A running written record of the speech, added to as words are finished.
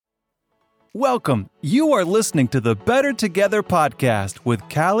Welcome. You are listening to the Better Together podcast with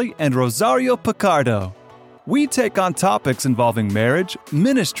Callie and Rosario Picardo. We take on topics involving marriage,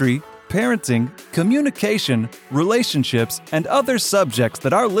 ministry, parenting, communication, relationships, and other subjects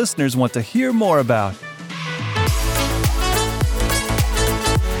that our listeners want to hear more about.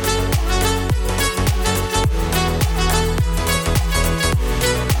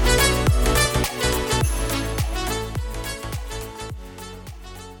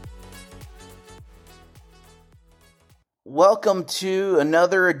 Welcome to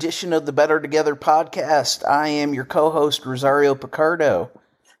another edition of the Better Together podcast. I am your co-host, Rosario Picardo.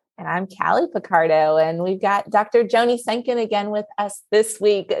 And I'm Callie Picardo, and we've got Dr. Joni Sancken again with us this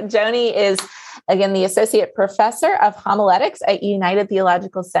week. Joni is, again, the Associate Professor of Homiletics at United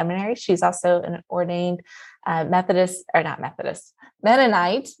Theological Seminary. She's also an ordained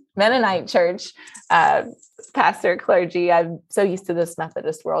Mennonite church pastor, clergy. I'm so used to this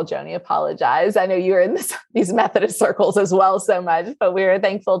Methodist world, Joni. Apologize. I know you're in these Methodist circles as well so much, but we're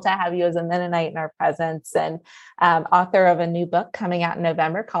thankful to have you as a Mennonite in our presence, and author of a new book coming out in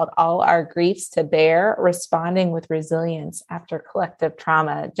November called All Our Griefs to Bear, Responding with Resilience After Collective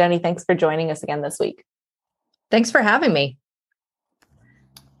Trauma. Joni, thanks for joining us again this week. Thanks for having me.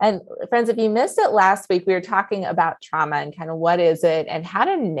 And friends, if you missed it last week, we were talking about trauma and kind of what is it and how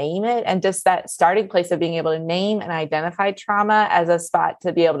to name it, and just that starting place of being able to name and identify trauma as a spot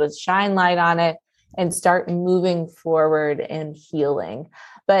to be able to shine light on it and start moving forward in healing.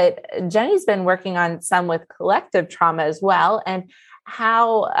 But Jenny's been working on some with collective trauma as well, and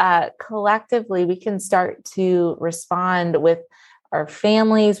how collectively we can start to respond with our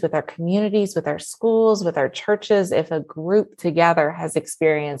families, with our communities, with our schools, with our churches, if a group together has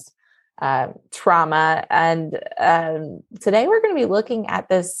experienced trauma. And today we're going to be looking at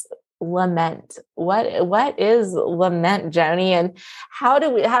this lament. What is lament, Joni, and how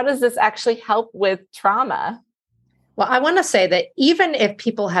does this actually help with trauma? Well, I want to say that even if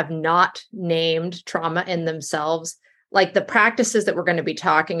people have not named trauma in themselves, like the practices that we're going to be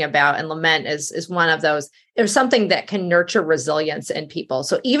talking about, and lament is one of those. There's something that can nurture resilience in people.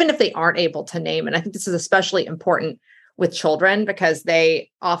 So even if they aren't able to name, and I think this is especially important with children because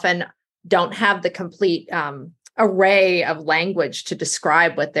they often don't have the complete array of language to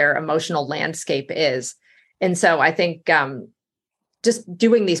describe what their emotional landscape is. And so I think just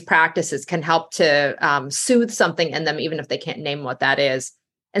doing these practices can help to soothe something in them, even if they can't name what that is.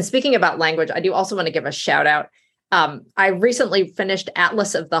 And speaking about language, I do also want to give a shout out. I recently finished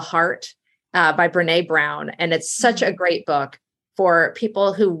Atlas of the Heart by Brené Brown, and it's such a great book for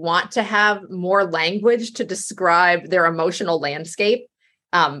people who want to have more language to describe their emotional landscape,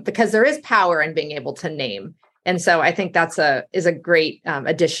 because there is power in being able to name. And so I think that's is a great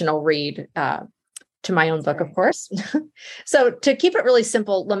additional read to my own book, of course. So to keep it really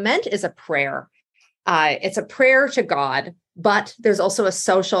simple, lament is a prayer. It's a prayer to God. But there's also a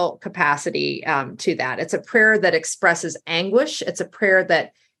social capacity to that. It's a prayer that expresses anguish. It's a prayer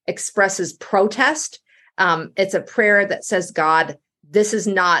that expresses protest. It's a prayer that says, God, this is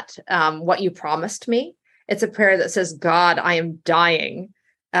not what you promised me. It's a prayer that says, God, I am dying.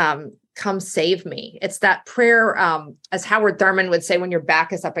 Come save me. It's that prayer, as Howard Thurman would say, when your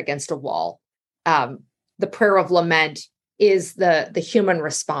back is up against a wall. The prayer of lament is the human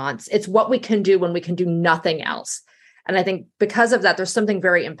response. It's what we can do when we can do nothing else. And I think because of that, there's something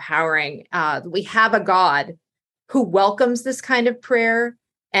very empowering. We have a God who welcomes this kind of prayer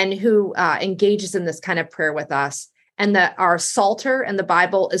and who engages in this kind of prayer with us. And that our Psalter in the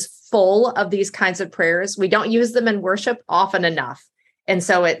Bible is full of these kinds of prayers. We don't use them in worship often enough. And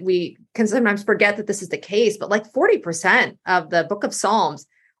so we can sometimes forget that this is the case, but like 40% of the book of Psalms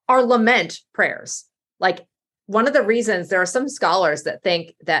are lament prayers. Like, one of the reasons, there are some scholars that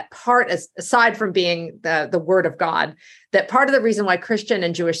think that aside from being the word of God, that part of the reason why Christian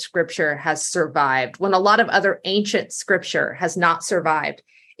and Jewish scripture has survived when a lot of other ancient scripture has not survived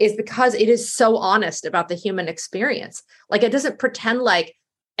is because it is so honest about the human experience. Like, it doesn't pretend like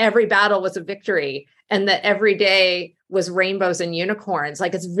every battle was a victory and that every day was rainbows and unicorns.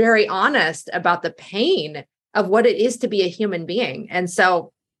 Like, it's very honest about the pain of what it is to be a human being. And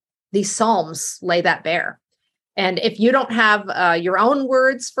so these Psalms lay that bare. And if you don't have your own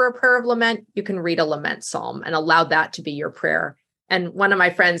words for a prayer of lament, you can read a lament psalm and allow that to be your prayer. And one of my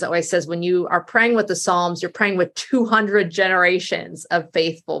friends always says, when you are praying with the Psalms, you're praying with 200 generations of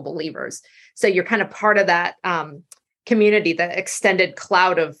faithful believers. So you're kind of part of that community, the extended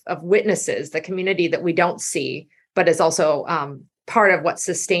cloud of witnesses, the community that we don't see, but is also part of what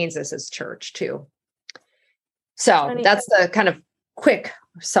sustains us as church too. So that's the kind of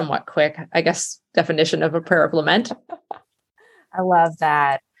somewhat quick, I guess, definition of a prayer of lament. I love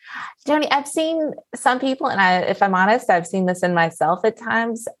that. Joni, I've seen some people, and if I'm honest, I've seen this in myself at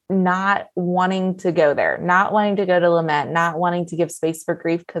times, not wanting to go there, not wanting to go to lament, not wanting to give space for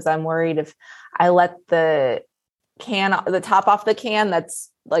grief because I'm worried if I let the top off the can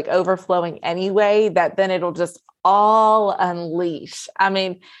that's like overflowing anyway, that then it'll just all unleash. I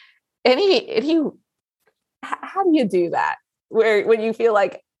mean, how do you do that? When you feel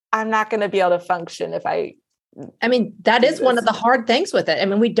like I'm not going to be able to function if I mean, that is one of the hard things with it. I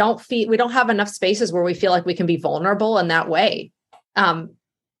mean, we don't have enough spaces where we feel like we can be vulnerable in that way.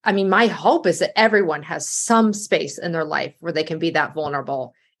 I mean, my hope is that everyone has some space in their life where they can be that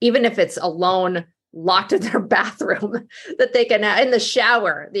vulnerable, even if it's alone, locked in their bathroom, that they can, in the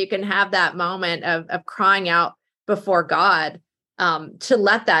shower, that you can have that moment of crying out before God, to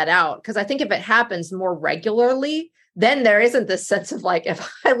let that out. Because I think if it happens more regularly, then there isn't this sense of like, if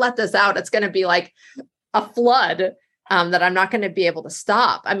I let this out, it's going to be like a flood that I'm not going to be able to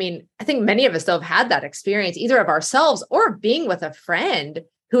stop. I mean, I think many of us though have had that experience either of ourselves or being with a friend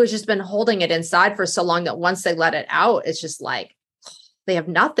who has just been holding it inside for so long that once they let it out, it's just like they have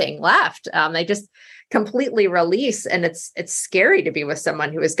nothing left. They just completely release. And it's scary to be with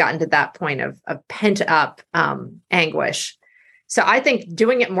someone who has gotten to that point of pent up anguish. So I think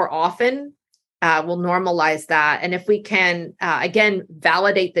doing it more often will normalize that. And if we can, again,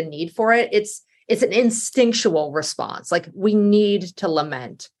 validate the need for it, it's an instinctual response. Like we need to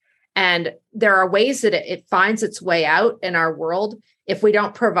lament. And there are ways that it finds its way out in our world. If we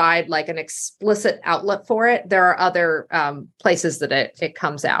don't provide like an explicit outlet for it, there are other places that it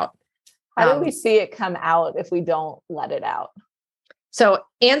comes out. How do we see it come out if we don't let it out? So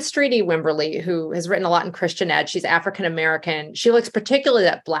Anne Streety Wimberly, who has written a lot in Christian ed, she's African-American. She looks particularly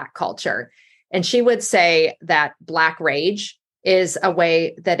at Black culture. And she would say that Black rage is a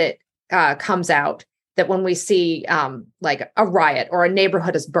way that it comes out, that when we see like a riot or a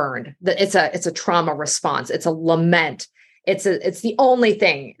neighborhood is burned, that it's a trauma response. It's a lament. It's the only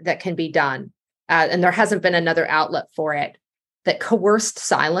thing that can be done. And there hasn't been another outlet for it. That coerced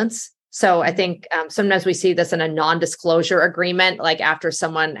silence. So I think sometimes we see this in a non-disclosure agreement, like after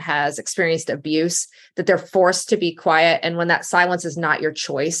someone has experienced abuse, that they're forced to be quiet. And when that silence is not your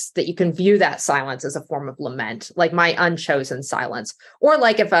choice, that you can view that silence as a form of lament, like my unchosen silence. Or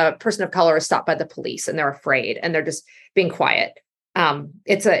like if a person of color is stopped by the police and they're afraid and they're just being quiet.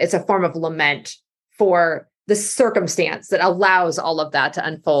 It's a form of lament for the circumstance that allows all of that to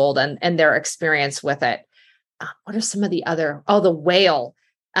unfold and their experience with it. What are some of the other? Oh, the wail.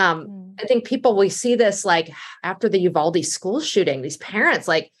 I think we see this like after the Uvalde school shooting, these parents,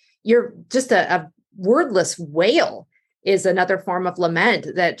 like you're just a wordless wail is another form of lament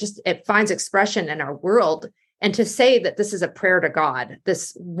that just, it finds expression in our world. And to say that this is a prayer to God,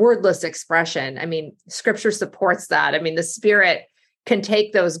 this wordless expression, I mean, scripture supports that. I mean, the Spirit can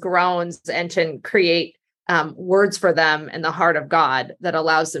take those groans and to create words for them in the heart of God that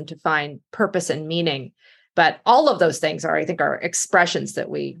allows them to find purpose and meaning. But all of those things are expressions that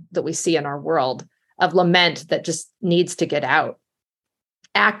we see in our world of lament that just needs to get out.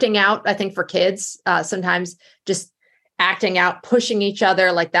 Acting out, I think for kids, sometimes just acting out, pushing each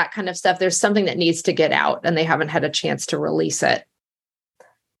other, like that kind of stuff. There's something that needs to get out and they haven't had a chance to release it.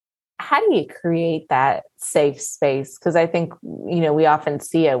 How do you create that safe space? Because I think, we often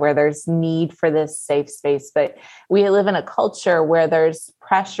see it where there's need for this safe space, but we live in a culture where there's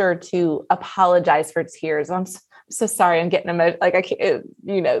pressure to apologize for tears. I'm so sorry. I'm getting emotional. Like I can't,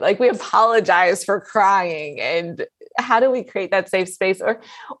 like we apologize for crying. And how do we create that safe space?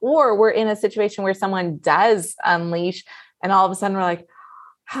 Or we're in a situation where someone does unleash and all of a sudden we're like,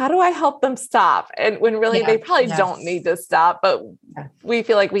 how do I help them stop? And when really they probably don't need to stop, but we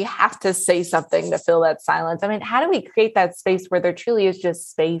feel like we have to say something to fill that silence. I mean, how do we create that space where there truly is just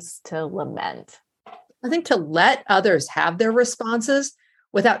space to lament? I think to let others have their responses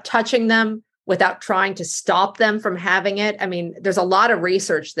without touching them, without trying to stop them from having it. I mean, there's a lot of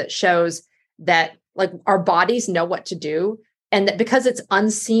research that shows that like our bodies know what to do. And that because it's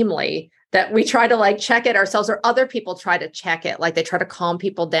unseemly, that we try to like check it ourselves or other people try to check it. Like they try to calm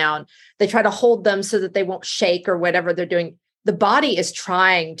people down. They try to hold them so that they won't shake or whatever they're doing. The body is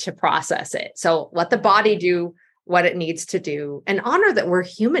trying to process it. So let the body do what it needs to do and honor that we're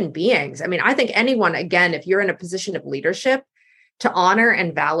human beings. I mean, I think anyone, again, if you're in a position of leadership, to honor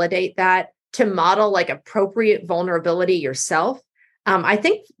and validate that, to model like appropriate vulnerability yourself. I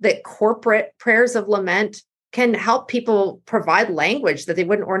think that corporate prayers of lament can help people provide language that they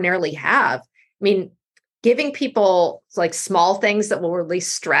wouldn't ordinarily have. I mean, giving people like small things that will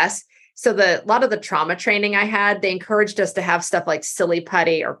release stress. So a lot of the trauma training I had, they encouraged us to have stuff like silly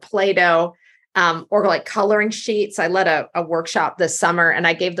putty or Play-Doh or like coloring sheets. I led a workshop this summer, and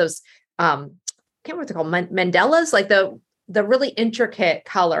I gave those, I can't remember what they're called, mandalas, like the really intricate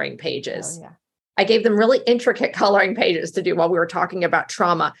coloring pages. Oh, yeah. I gave them really intricate coloring pages to do while we were talking about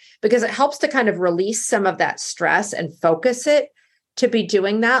trauma, because it helps to kind of release some of that stress and focus it to be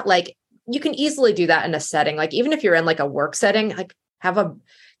doing that. Like you can easily do that in a setting. Like even if you're in like a work setting, like have a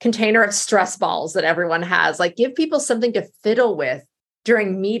container of stress balls that everyone has, like give people something to fiddle with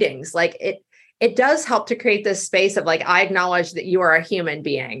during meetings. Like it does help to create this space of like, I acknowledge that you are a human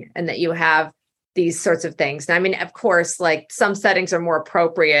being and that you have these sorts of things. And I mean, of course, like some settings are more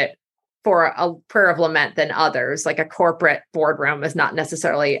appropriate for a prayer of lament than others. Like a corporate boardroom is not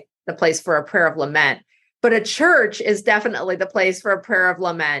necessarily the place for a prayer of lament, but a church is definitely the place for a prayer of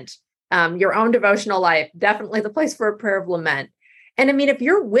lament. Your own devotional life, definitely the place for a prayer of lament. And I mean, if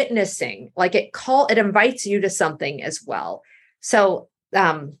you're witnessing, like it invites you to something as well. So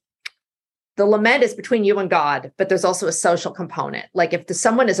the lament is between you and God, but there's also a social component. Like if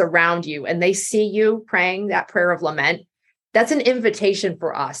someone is around you and they see you praying that prayer of lament, that's an invitation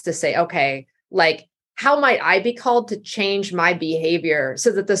for us to say, okay, like, how might I be called to change my behavior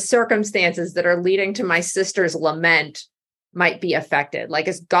so that the circumstances that are leading to my sister's lament might be affected? Like,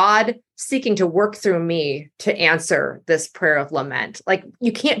 is God seeking to work through me to answer this prayer of lament? Like,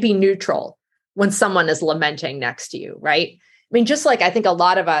 you can't be neutral when someone is lamenting next to you, right? I mean, just like I think a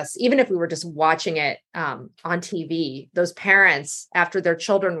lot of us, even if we were just watching it on TV, those parents after their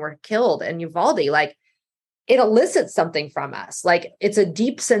children were killed in Uvalde, like, it elicits something from us. Like it's a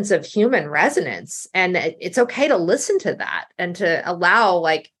deep sense of human resonance, and it's okay to listen to that and to allow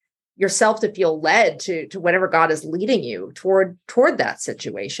like yourself to feel led to whatever God is leading you toward that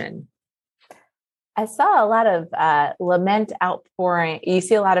situation. I saw a lot of lament outpouring. You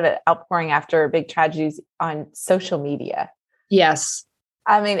see a lot of it outpouring after big tragedies on social media. Yes.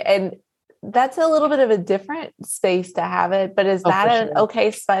 I mean, and that's a little bit of a different space to have it, but is that an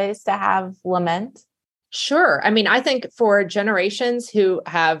okay space to have lament? Sure. I mean, I think for generations who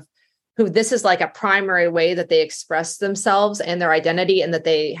this is like a primary way that they express themselves and their identity and that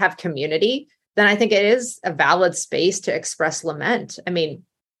they have community, then I think it is a valid space to express lament. I mean,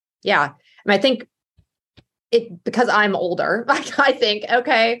 yeah. And I think because I'm older, like I think,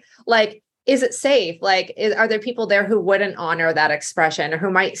 okay, like, is it safe? Like, are there people there who wouldn't honor that expression or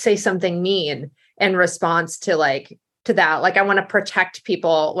who might say something mean in response to that? Like, I want to protect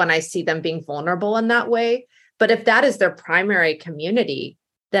people when I see them being vulnerable in that way. But if that is their primary community,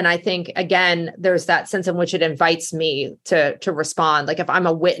 then I think, again, there's that sense in which it invites me to respond. Like if I'm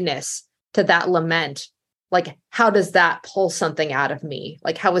a witness to that lament, like how does that pull something out of me?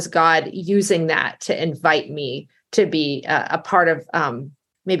 Like how is God using that to invite me to be a part of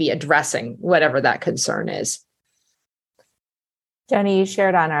maybe addressing whatever that concern is? Joni, you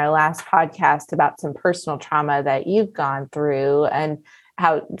shared on our last podcast about some personal trauma that you've gone through and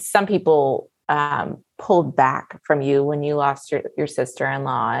how some people pulled back from you when you lost your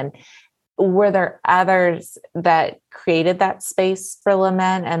sister-in-law. And were there others that created that space for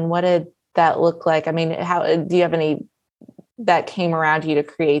lament? And what did that look like? I mean, how do you have any that came around you to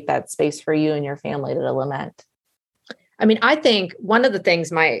create that space for you and your family to lament? I mean, I think one of the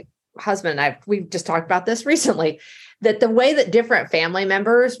things my husband and we've just talked about this recently, that the way that different family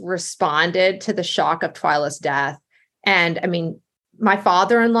members responded to the shock of Twyla's death. And I mean, my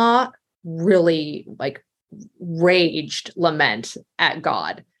father-in-law really like raged lament at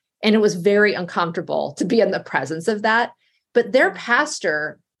God. And it was very uncomfortable to be in the presence of that. But their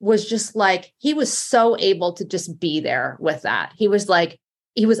pastor was just like, he was so able to just be there with that. He was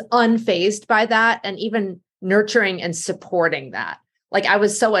unfazed by that and even nurturing and supporting that. Like I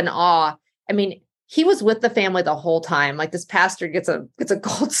was so in awe. I mean, he was with the family the whole time. Like this pastor gets a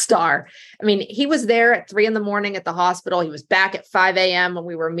gold star. I mean, he was there at 3 a.m. at the hospital. He was back at 5 a.m. when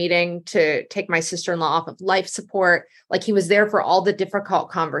we were meeting to take my sister-in-law off of life support. Like he was there for all the difficult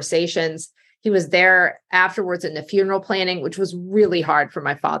conversations. He was there afterwards in the funeral planning, which was really hard for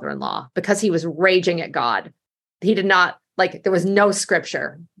my father-in-law because he was raging at God. He did not there was no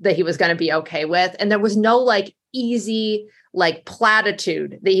scripture that he was going to be okay with. And there was no easy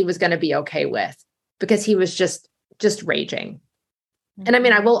platitude that he was going to be okay with because he was just raging. Mm-hmm. And I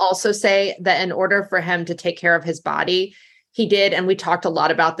mean, I will also say that in order for him to take care of his body, he did, and we talked a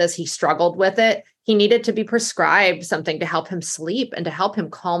lot about this, he struggled with it. He needed to be prescribed something to help him sleep and to help him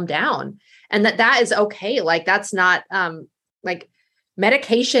calm down. And that is okay. That's not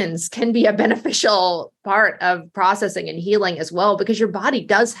medications can be a beneficial part of processing and healing as well, because your body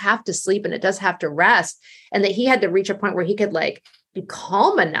does have to sleep and it does have to rest. And that he had to reach a point where he could be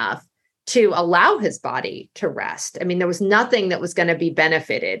calm enough to allow his body to rest. I mean, there was nothing that was going to be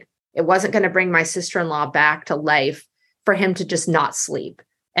benefited It wasn't going to bring my sister-in-law back to life for him to just not sleep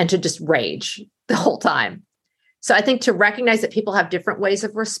and to just rage the whole time. So I think to recognize that people have different ways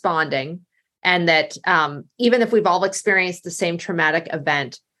of responding, and that even if we've all experienced the same traumatic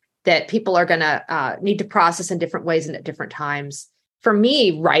event, that people are going to need to process in different ways and at different times. For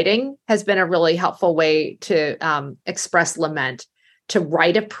me, writing has been a really helpful way to express lament, to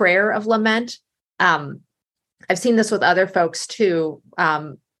write a prayer of lament. I've seen this with other folks too.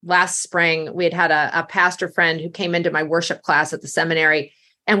 Last spring, we had a pastor friend who came into my worship class at the seminary,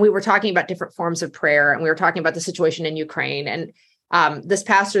 and we were talking about different forms of prayer, and we were talking about the situation in Ukraine. And this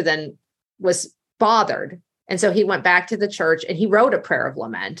pastor then was bothered. And so he went back to the church and he wrote a prayer of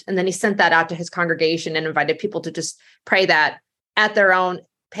lament. And then he sent that out to his congregation and invited people to just pray that at their own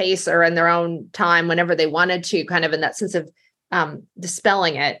pace or in their own time, whenever they wanted to, kind of in that sense of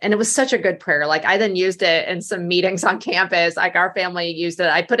dispelling it. And it was such a good prayer. Like, I then used it in some meetings on campus. Like, our family used it.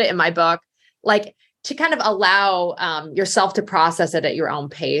 I put it in my book, like, to kind of allow yourself to process it at your own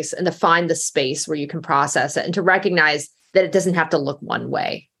pace and to find the space where you can process it and to recognize that it doesn't have to look one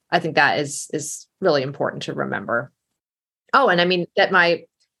way. I think that is really important to remember. Oh, and I mean that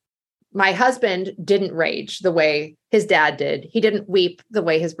my husband didn't rage the way his dad did. He didn't weep the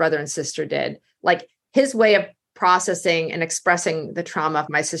way his brother and sister did. Like, his way of processing and expressing the trauma of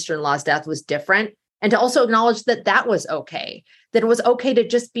my sister-in-law's death was different. And to also acknowledge that that was okay, that it was okay to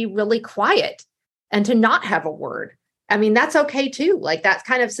just be really quiet and to not have a word. I mean, that's okay too. Like, that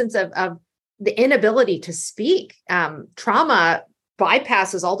kind of sense of the inability to speak. Trauma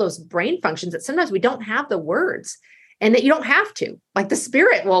bypasses all those brain functions that sometimes we don't have the words, and that you don't have to. Like, the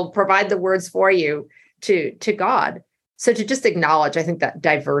Spirit will provide the words for you to God. So to just acknowledge, I think that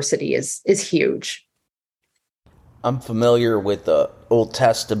diversity is huge. I'm familiar with the Old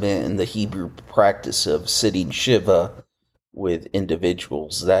Testament and the Hebrew practice of sitting Shiva with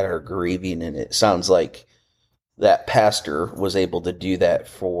individuals that are grieving, and it sounds like that pastor was able to do that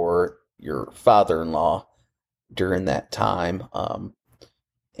for your father-in-law during that time.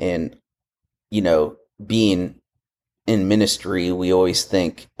 And, you know, being in ministry, we always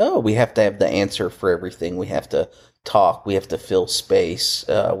think, oh, we have to have the answer for everything. We have to talk. We have to fill space.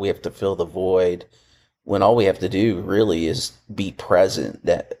 We have to fill the void. When all we have to do really is be present.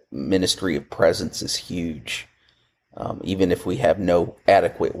 That ministry of presence is huge, even if we have no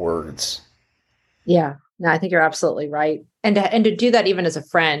adequate words. Yeah, no, I think you're absolutely right. And to do that, even as a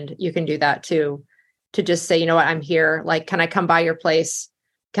friend, you can do that too. To just say, you know what, I'm here. Like, can I come by your place?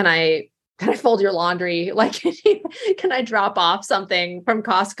 Can I fold your laundry? Like, can I drop off something from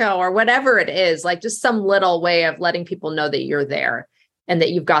Costco or whatever it is? Like, just some little way of letting people know that you're there and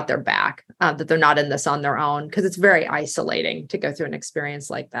that you've got their back, that they're not in this on their own, because it's very isolating to go through an experience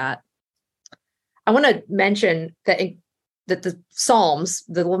like that. I want to mention that the Psalms,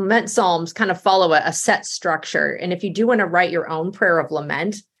 the lament Psalms, kind of follow a set structure. And if you do want to write your own prayer of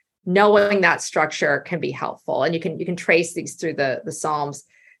lament, knowing that structure can be helpful. And you can trace these through the Psalms.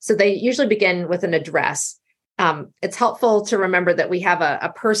 So they usually begin with an address. It's helpful to remember that we have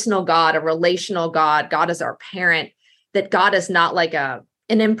a personal God, a relational God. God is our parent, that God is not like an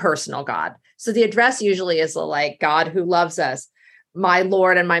impersonal God. So the address usually is like, God who loves us, my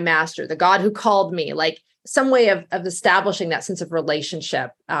Lord and my Master, the God who called me, like some way of establishing that sense of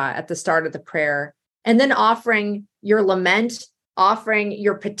relationship at the start of the prayer. And then offering your lament, offering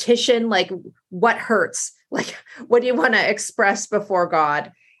your petition, like what hurts, like what do you want to express before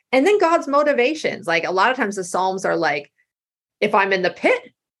God? And then God's motivations. Like, a lot of times the Psalms are like, if I'm in the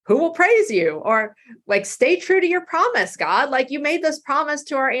pit, who will praise you? Or like, stay true to your promise, God. Like, you made this promise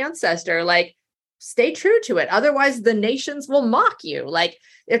to our ancestor, like, stay true to it. Otherwise the nations will mock you. Like,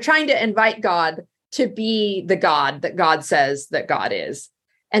 they're trying to invite God to be the God that God says that God is.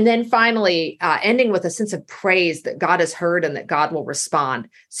 And then finally, ending with a sense of praise that God has heard and that God will respond.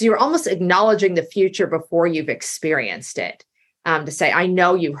 So you're almost acknowledging the future before you've experienced it, to say, I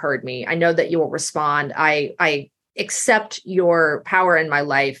know you heard me. I know that you will respond. I accept your power in my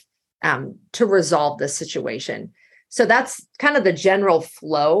life to resolve this situation. So that's kind of the general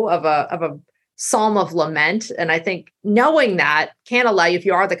flow of a psalm of lament. And I think knowing that can allow you, if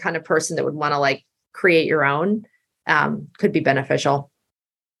you are the kind of person that would want to like create your own, could be beneficial.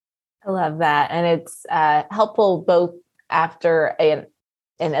 I love that. And it's helpful both after an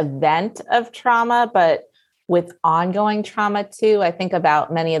event of trauma, but with ongoing trauma too. I think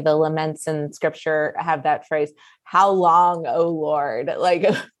about many of the laments in scripture have that phrase, how long, oh Lord? Like,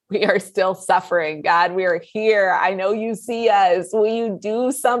 we are still suffering. God, we are here. I know you see us. Will you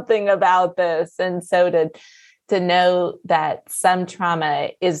do something about this? And so to know that some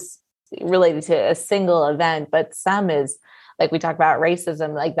trauma is related to a single event, but some is like we talk about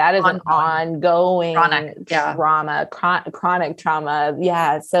racism, like that is an ongoing trauma, chronic trauma.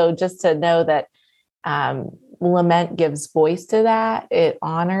 Yeah. So just to know that lament gives voice to that, it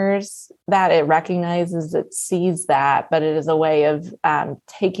honors that, it recognizes, it sees that, but it is a way of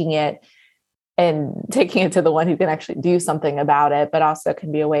taking it to the one who can actually do something about it, but also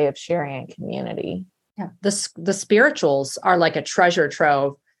can be a way of sharing in community. Yeah. The spirituals are like a treasure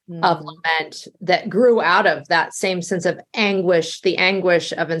trove of lament that grew out of that same sense of anguish, the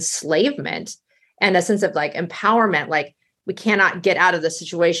anguish of enslavement, and a sense of like empowerment, like we cannot get out of the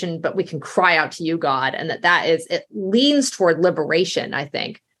situation, but we can cry out to you, God. And it leans toward liberation, I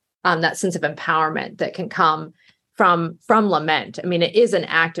think, that sense of empowerment that can come from lament. I mean, it is an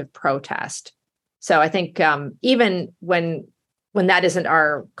act of protest. So I think even when that isn't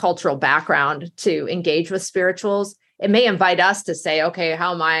our cultural background to engage with spirituals, it may invite us to say, okay,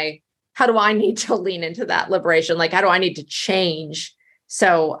 how do I need to lean into that liberation? Like, how do I need to change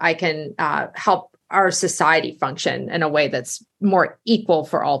so I can help our society function in a way that's more equal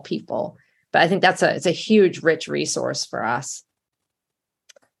for all people? But I think it's a huge, rich resource for us.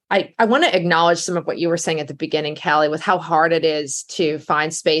 I want to acknowledge some of what you were saying at the beginning, Callie, with how hard it is to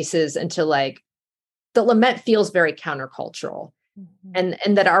find spaces and to like, the lament feels very countercultural. And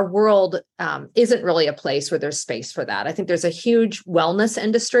that our world isn't really a place where there's space for that. I think there's a huge wellness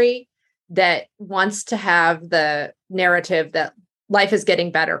industry that wants to have the narrative that life is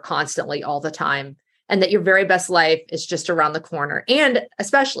getting better constantly all the time, and that your very best life is just around the corner. And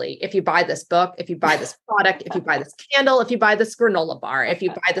especially if you buy this book, if you buy this product, if you buy this candle, if you buy this granola bar, if you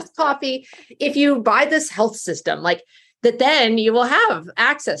buy this coffee, if you buy this health system, like that, then you will have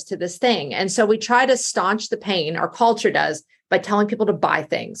access to this thing. And so we try to staunch the pain, our culture does, by telling people to buy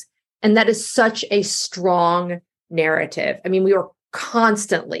things. And that is such a strong narrative. I mean, we are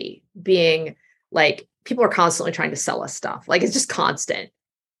constantly being like, people are constantly trying to sell us stuff. Like, it's just constant.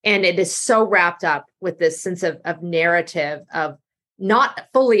 And it is so wrapped up with this sense of narrative of not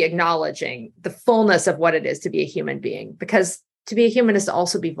fully acknowledging the fullness of what it is to be a human being. Because to be a human is to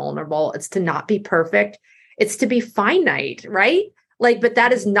also be vulnerable. It's to not be perfect. It's to be finite, right? Like, but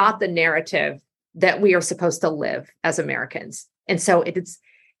that is not the narrative that we are supposed to live as Americans. And so it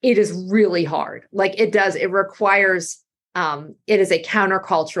is really hard. Like it requires, it is a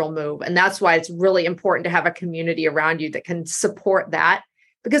countercultural move. And that's why it's really important to have a community around you that can support that,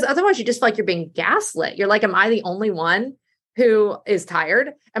 because otherwise you just feel like you're being gaslit. You're like, am I the only one who is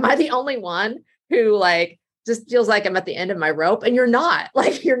tired? Am I the only one who like just feels like I'm at the end of my rope? And you're not.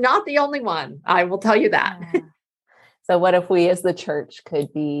 Like, you're not the only one. I will tell you that. Yeah. So what if we as the church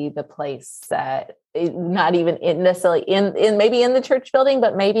could be the place that not even necessarily in maybe in the church building,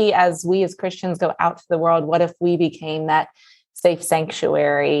 but maybe as we as Christians go out to the world, what if we became that safe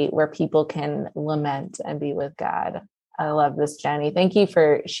sanctuary where people can lament and be with God? I love this, Joni. Thank you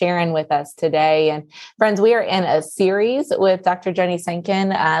for sharing with us today. And friends, we are in a series with Dr. Joni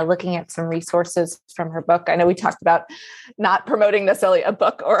Sancken, looking at some resources from her book. I know we talked about not promoting necessarily a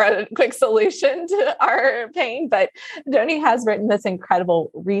book or a quick solution to our pain, but Joni has written this incredible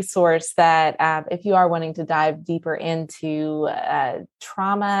resource that if you are wanting to dive deeper into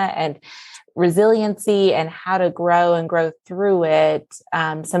trauma and resiliency and how to grow and grow through it,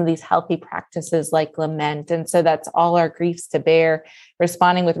 some of these healthy practices like lament. And so that's all our griefs to bear,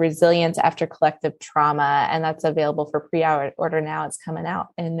 responding with resilience after collective trauma. And that's available for pre-order now. It's coming out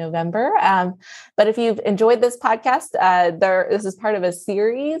in November. But if you've enjoyed this podcast, this is part of a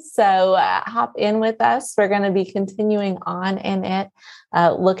series. So hop in with us. We're going to be continuing on in it,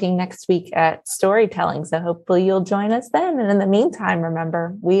 looking next week at storytelling. So hopefully you'll join us then. And in the meantime,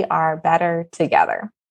 remember, we are better together.